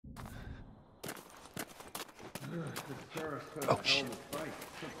Oh, shit.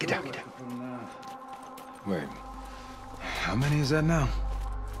 Get down, get down. Wait. How many is that now?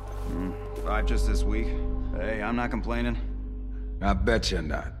 5 just this week. Hey, I'm not complaining. I bet you're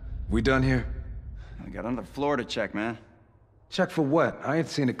not. We done here? I got another floor to check, man. Check for what? I ain't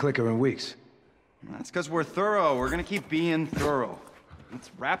seen a clicker in weeks. That's because we're thorough. We're gonna keep being thorough. Let's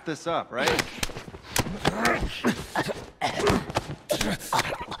wrap this up, right?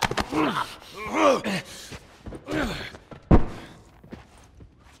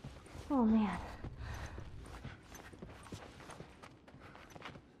 Oh, man.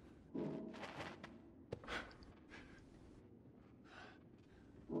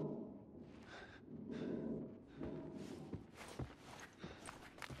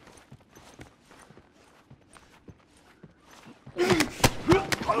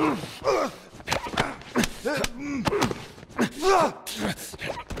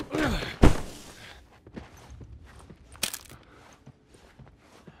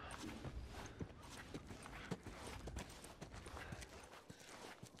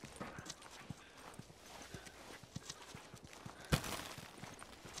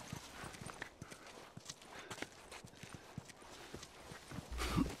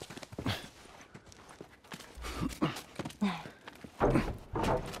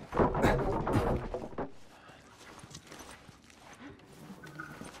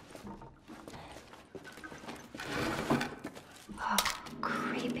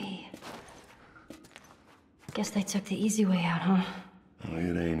 Guess they took the easy way out, huh? Well,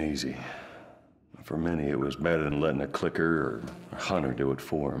 it ain't easy. For many, it was better than letting a clicker or a hunter do it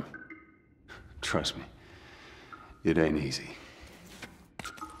for them. Trust me, it ain't easy.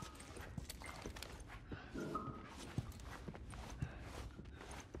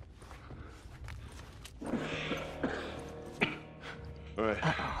 All right.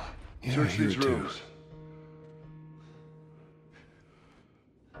 Yeah, Search here these too. rooms.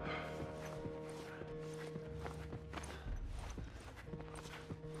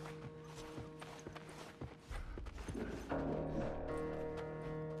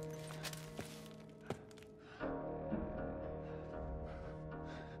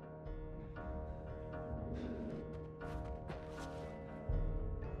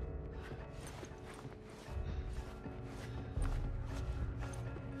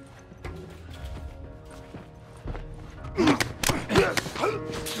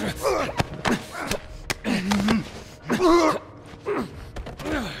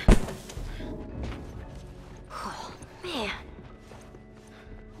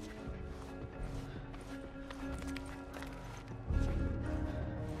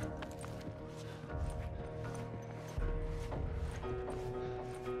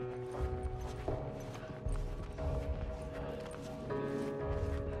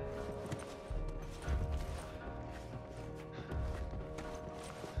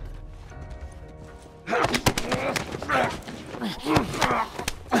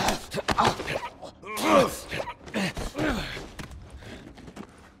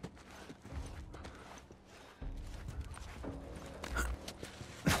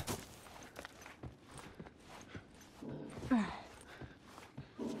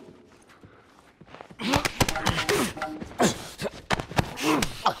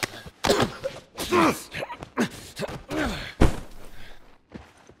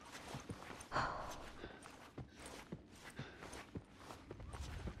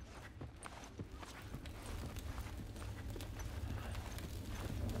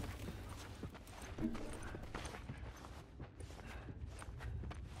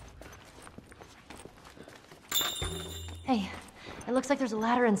 Hey, it looks like there's a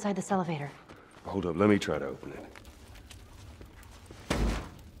ladder inside this elevator. Hold up, let me try to open it.